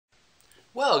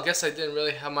Well, I guess I didn't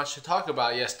really have much to talk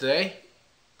about yesterday.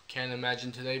 Can't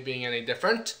imagine today being any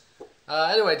different.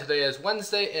 Anyway, today is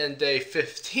Wednesday and day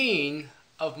 15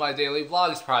 of my daily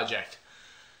vlogs project.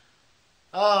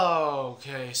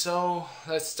 Okay, so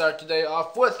let's start today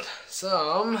off with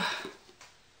some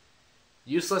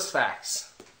useless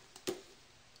facts.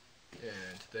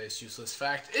 And today's useless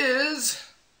fact is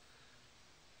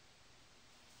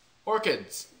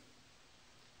orchids.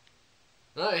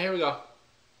 Alright, here we go.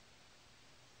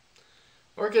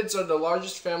 Orchids are the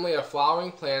largest family of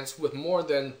flowering plants with more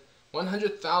than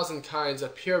 100,000 kinds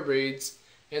of purebreeds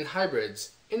and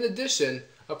hybrids. In addition,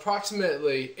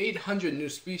 approximately 800 new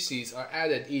species are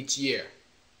added each year.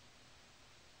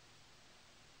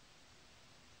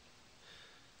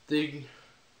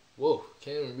 Whoa,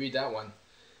 can't even read that one.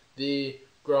 The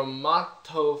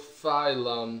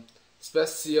Grammatophyllum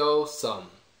speciosum.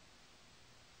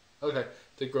 Okay,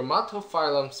 the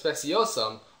Grammatophyllum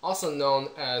speciosum, also known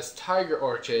as tiger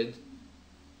orchid.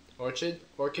 Orchid?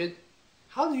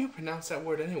 How do you pronounce that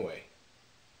word anyway?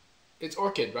 It's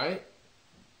orchid, right?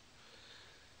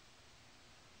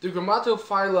 The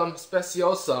Grammatophyllum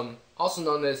speciosum, also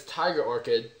known as tiger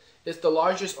orchid, is the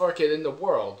largest orchid in the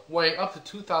world, weighing up to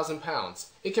 2,000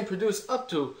 pounds. It can produce up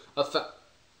to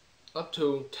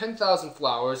 10,000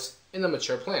 flowers in a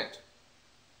mature plant.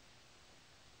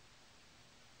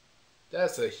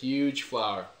 That's a huge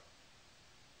flower.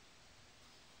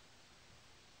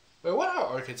 Wait, what are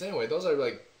orchids anyway? Those are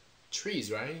like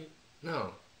trees, right?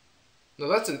 No,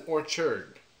 that's an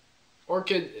orchard.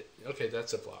 Orchid, okay,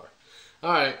 that's a flower.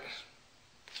 Alright.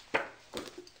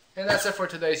 And that's it for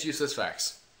today's useless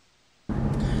facts.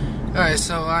 Alright,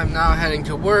 so I'm now heading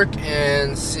to work,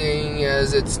 and seeing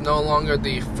as it's no longer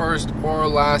the first or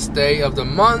last day of the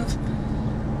month,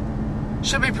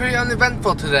 should be pretty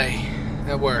uneventful today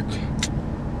at work.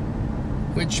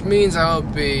 Which means I'll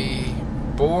be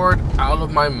bored out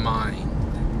of my mind.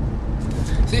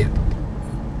 See,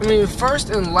 I mean, first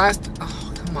and last...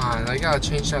 Oh, come on, I gotta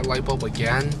change that light bulb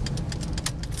again.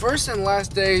 First and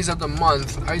last days of the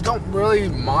month, I don't really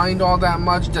mind all that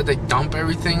much that they dump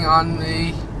everything on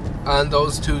me on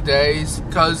those 2 days,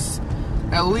 because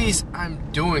at least I'm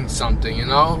doing something, you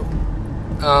know?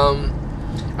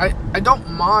 I don't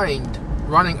mind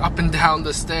running up and down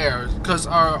the stairs, because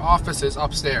our office is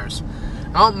upstairs.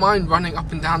 I don't mind running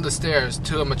up and down the stairs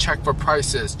to check for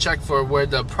prices, check for where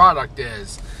the product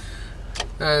is,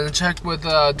 and check with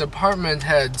department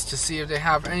heads to see if they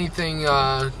have anything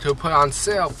to put on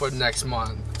sale for next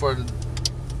month, for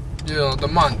the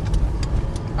month.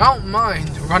 I don't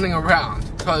mind running around,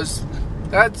 because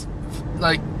that's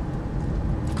like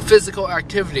physical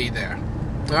activity there,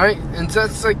 right? And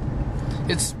that's like,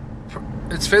 it's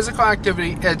physical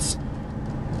activity, it's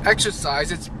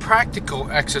exercise, it's practical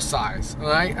exercise,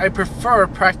 right? I prefer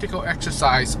practical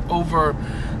exercise over,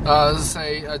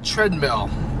 say, a treadmill,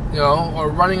 you know, or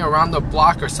running around the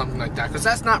block or something like that, because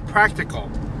that's not practical,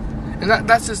 and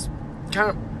that's just kind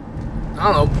of,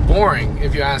 I don't know, boring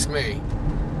if you ask me.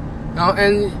 You know,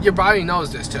 and your body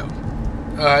knows this too.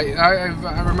 I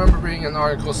remember reading an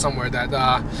article somewhere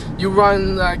that you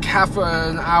run like half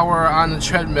an hour on the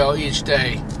treadmill each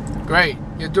day. Great,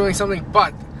 you're doing something,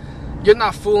 but you're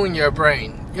not fooling your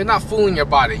brain. You're not fooling your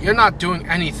body. You're not doing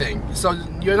anything. So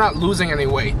you're not losing any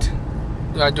weight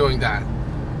doing that.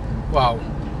 Well,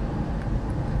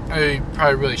 I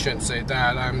probably really shouldn't say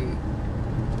that.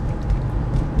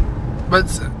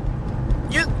 But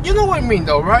you know what I mean,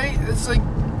 though, right? It's like,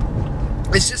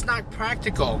 it's just not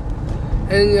practical,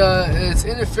 and it's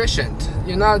inefficient.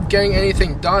 You're not getting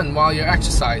anything done while you're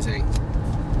exercising.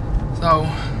 So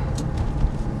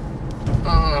I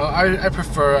don't know. I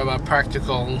prefer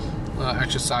practical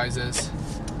exercises.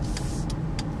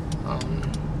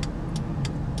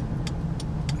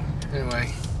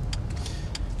 Anyway,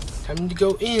 time to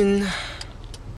go in.